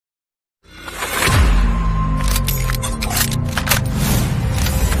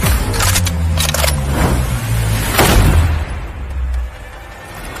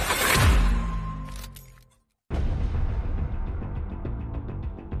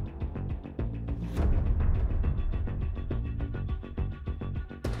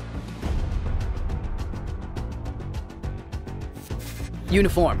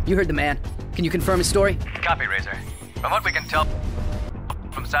Uniform, you heard the man. Can you confirm his story? Copy, Razor. From what we can tell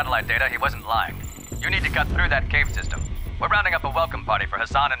from satellite data, he wasn't lying. You need to cut through that cave system. We're rounding up a welcome party for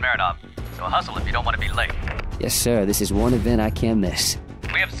Hassan and Marinov, so hustle if you don't want to be late. Yes, sir. This is one event I can't miss.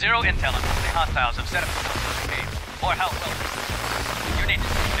 We have zero intel on the hostiles have set up the cave, or how well. You need to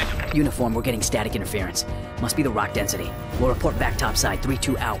be vigilant. Uniform, we're getting static interference. Must be the rock density. We'll report back topside,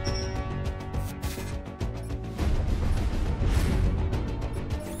 3-2 out.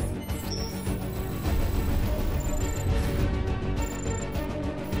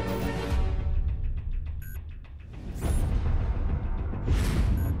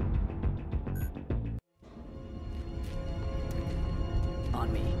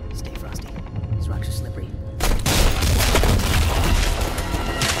 On me. Stay frosty. These rocks are slippery.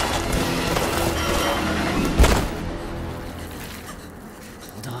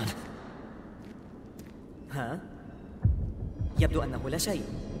 Hold on. ها؟ يبدو أنه لا شيء.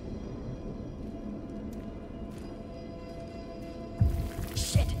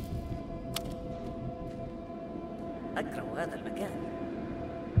 Shit. أكره هذا المكان.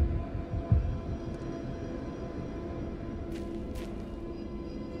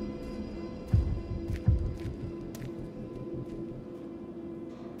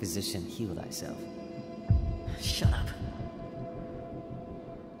 Physician, heal thyself. Shut up.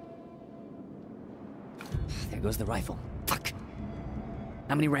 There goes the rifle. Fuck.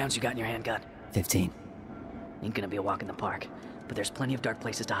 How many rounds you got in your handgun? 15. Ain't gonna be a walk in the park. But there's plenty of dark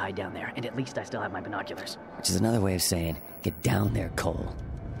places to hide down there, and at least I still have my binoculars. Which is another way of saying, get down there, Cole.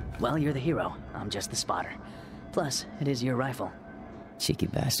 Well, you're the hero. I'm just the spotter. Plus, it is your rifle. Cheeky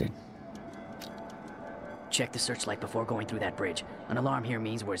bastard. Check the searchlight before going through that bridge. An alarm here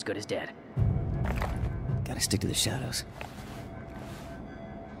means we're as good as dead. Gotta stick to the shadows.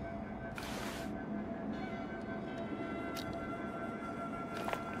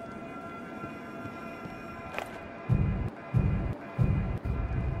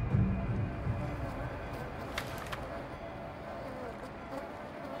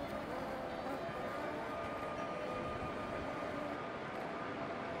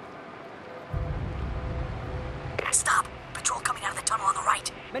 Stop! Patrol coming out of the tunnel on the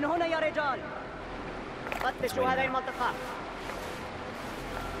right. من هنا يا رجال. فتشوا هذه المنطقة.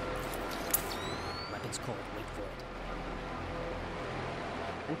 Weapons cold. Wait for it.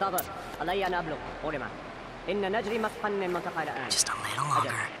 انتظر. علي أن أبلغ. أوريما. إن نجري مسحا من المنطقة الآن. Just a little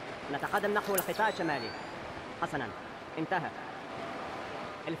longer. نتقدم نحو القطاع الشمالي. حسنا. انتهى.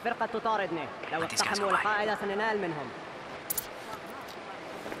 الفرقة تطاردني. لو اقتحموا القاعدة سننال منهم.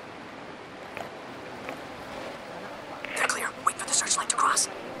 They're clear. Wait for the searchlight to cross.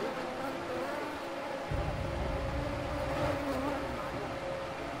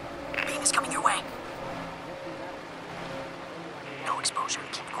 Beam is coming your way. No exposure.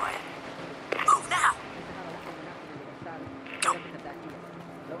 Keep quiet. Move now! Go.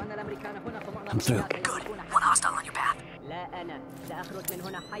 I'm through. Good. One hostile on your path. لا أنا سأخرج من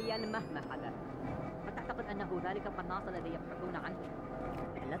هنا حيا مهما حدث. هل تعتقد أنه ذلك القناص الذي يبحثون عنه؟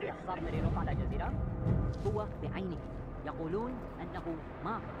 الذي أصاب مرينوف على الجزيرة؟ هو بعينه. يقولون أنه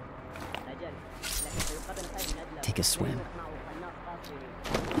مات. أجل لكن سيقابل خير نجلة. Take a swim.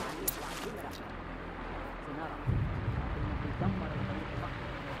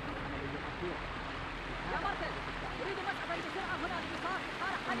 يا مارتن أريد مسحبا بسرعة هنا اتصال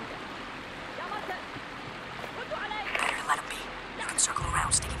صار حادثة. يا مارتن ردوا علي. Better let him be. You can circle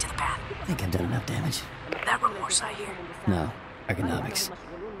around, sticking to the path. I think I've done enough damage. That remorse I hear. No. Ergonomics.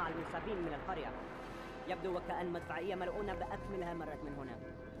 مشغولون مع المنسابين من القرية. يبدو وكأن مدفعية ملعونة بأكملها مرت من هنا.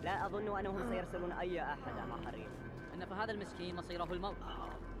 لا أظن أنهم سيرسلون أي أحد مع حريق. إن فهذا المسكين مصيره الموت.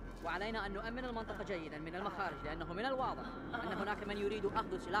 وعلينا أن نؤمن المنطقة جيدا من المخارج لأنه من الواضح أن هناك من يريد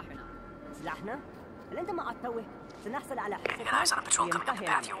أخذ سلاحنا. سلاحنا؟ هل أنت مع التوه؟ سنحصل على You got eyes on a patrol coming up the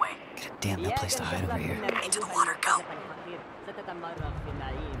path your way. God damn, no place to hide over here. Into the water, go. ستتمرغ في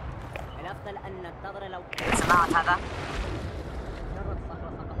النعيم. الأفضل أن ننتظر لو سمعت هذا؟ مجرد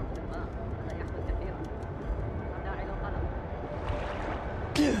صخرة سقطت في الماء. هذا يحدث كثيرا. لا داعي للقلق.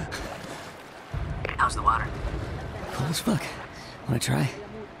 How's the water? Cold as fuck. Wanna try?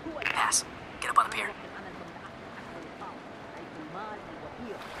 Pass. Get up on the pier.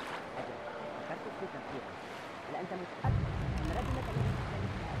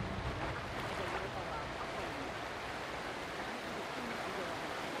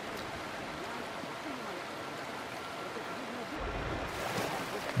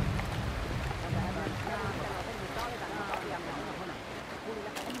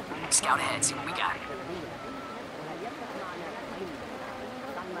 Scout ahead, see what we got.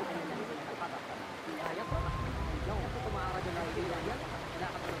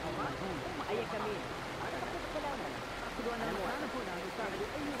 هنا نساعد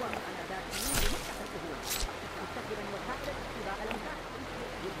أي واحد على أداء أمور بمنتهى السهولة مستخدما وسائل الاختباء المتاحة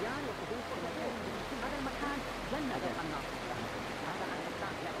جديان وخطوط ولدين هذا المكان جنة للقناص هذا عن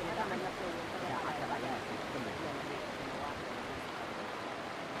الإنسان لكن هذا من يقول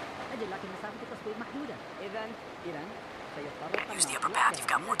أجل لكن مسافة التصوير محدودة إذن سيضطر Use the upper path. You've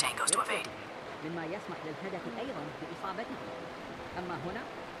got more tangos to evade. مما يسمح للهدف أيضا بإصابته أما هنا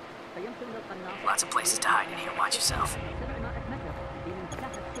فيمكن للقناص Lots of places to hide in here. Watch yourself. 700 متر بمنتهى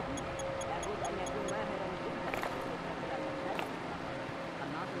السهولة لابد أن يكون ماهرا جدا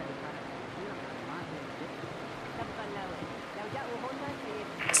القناص الذي كان كثيرا ماهرا جدا تبقى لو جاءوا هنا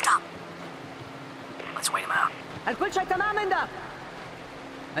Stop. Let's wait him out. الكل شيء تمام عندك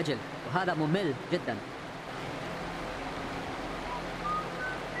أجل وهذا ممل جدا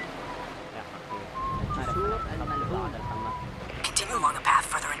الجسور الملعون Continue along the path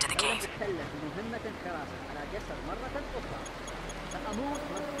further into the cave. تلت مهمة حراسة على جسر مرة أخرى سأموت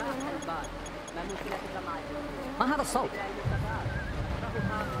مرتاح البال ما مشكلتك مع الجسور؟ ما هذا الصوت؟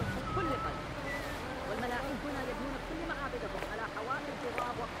 كل قلب والملاعين هنا يبنون كل معابدهم على حواف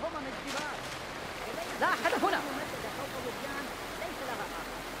الضباب وقمم الجبال لا أحد هنا ممددة فوق الوديان ليس لها آخر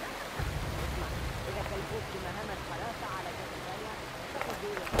اسمع إذا كيفوك بمهمة حراسة على جسر ثانية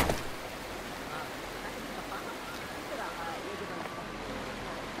ستزول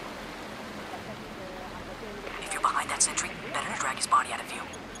If you're behind that sentry, better to drag his body out of view.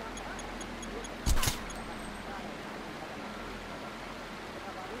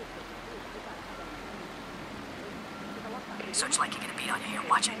 Searchlight can get a beat on you here.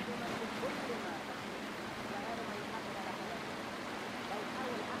 Watch it.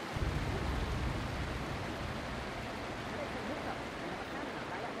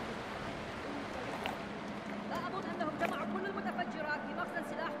 لا أظن أنهم جمعوا كل المتفجرات في مخزن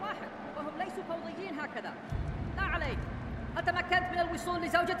سلاح واحد وهم ليسوا فوضيين هكذا لا عليك هل تمكنت من الوصول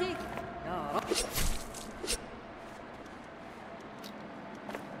لزوجتي؟ يا رب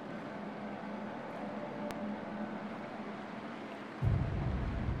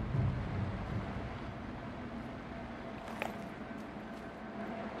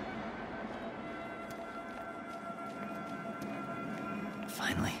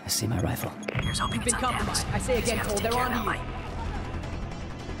Finally, I see my rifle. Here's hoping You've it's been undamaged. compromised. I say again, You have to Cole, take they're care of on that you. light.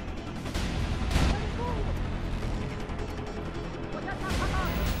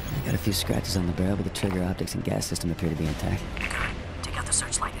 I got a few scratches on the barrel, but the trigger optics and gas system appear to be intact. Good. Take out the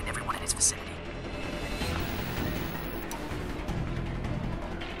searchlight and everyone in its vicinity.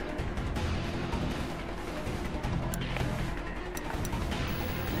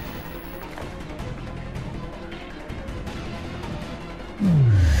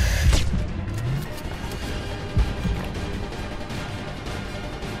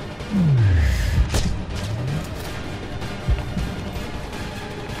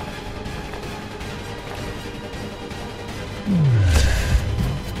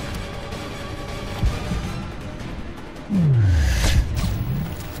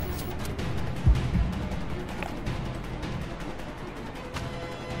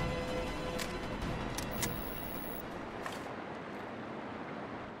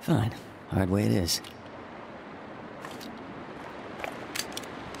 Fine. Hard way it is.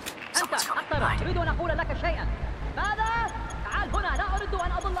 Someone's coming أنت behind. أريد أن أقول لك شيئا ماذا؟ تعال هنا لا أريد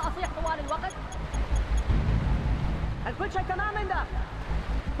أن أظل أصيح طوال الوقت الكل شيء تمام عندك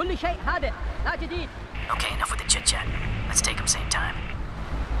كل شيء هادئ لا جديد Okay, enough with the chit-chat. Let's take them same time.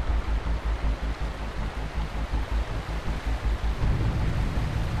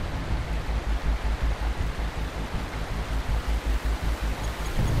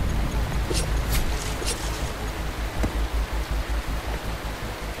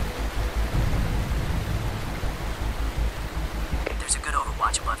 There's a good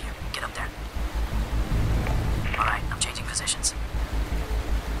overwatch above you. Get up there. All right, I'm changing positions.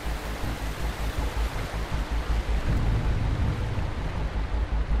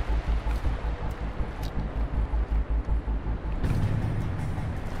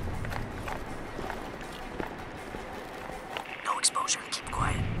 No exposure. Keep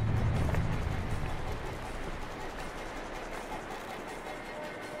quiet.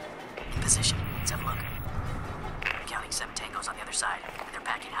 In position. Let's have a look. I'm counting 7 tangos on the other side, and they're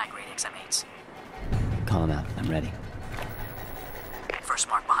packing high-grade XM8s. Call him out. I'm ready. First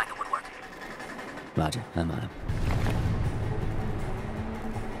mark behind the woodwork. Roger, I'm on him.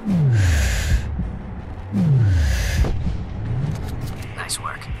 Nice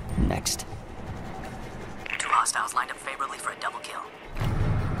work. Next. 2 hostiles lined up favorably for a double kill.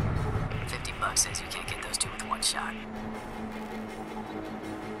 $50 says you can't get those 2 with 1 shot.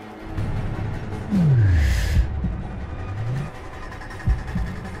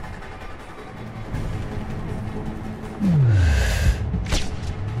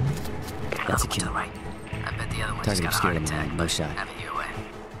 That's other one to a kill. the right. I bet the other one Target just got a heart obscured him, attack. man. No shot. Have it your way.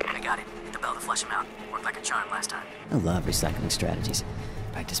 I got it. Hit the bell to flush him out. Worked like a charm last time. I love recycling strategies.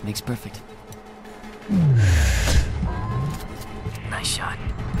 Practice makes perfect. Nice shot.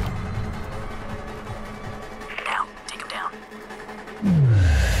 Now, take him down.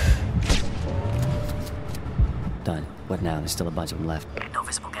 Done. What now? There's still a bunch of them left. No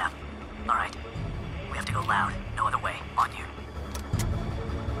visible gap. All right. We have to go loud. No other way. On you.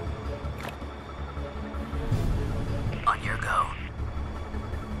 On your go.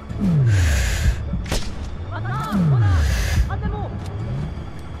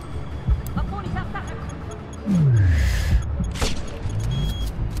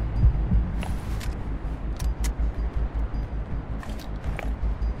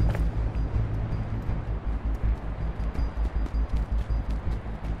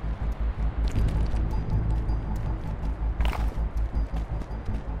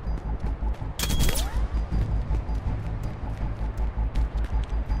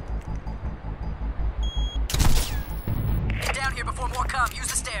 Get down here before more come. Use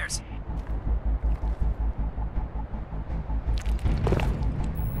the stairs.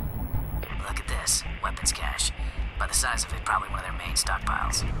 Look at this. Weapons cache. By the size of it, probably one of their main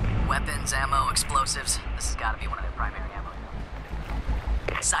stockpiles. Weapons, ammo, explosives. This has got to be one of their primary ammo.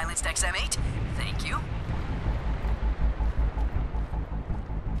 Silenced XM8. Thank you.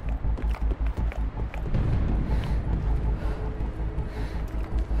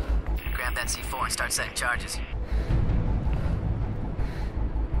 Grab that C4 and start setting charges.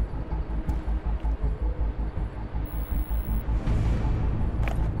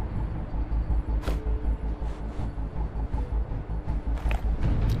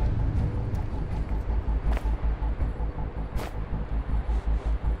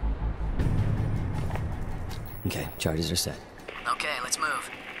 Okay, charges are set. Okay, let's move.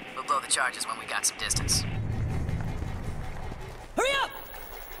 We'll blow the charges when we got some distance. Hurry up!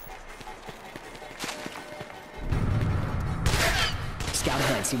 Scout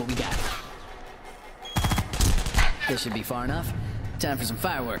ahead, see what we got. This should be far enough. Time for some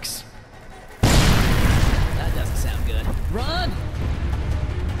fireworks. That doesn't sound good. Run!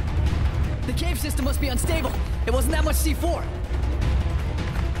 The cave system must be unstable. It wasn't that much C4.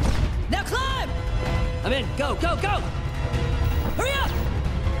 Now climb! I'm in. Go, go, go! Hurry up!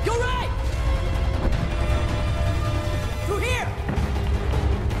 Go right!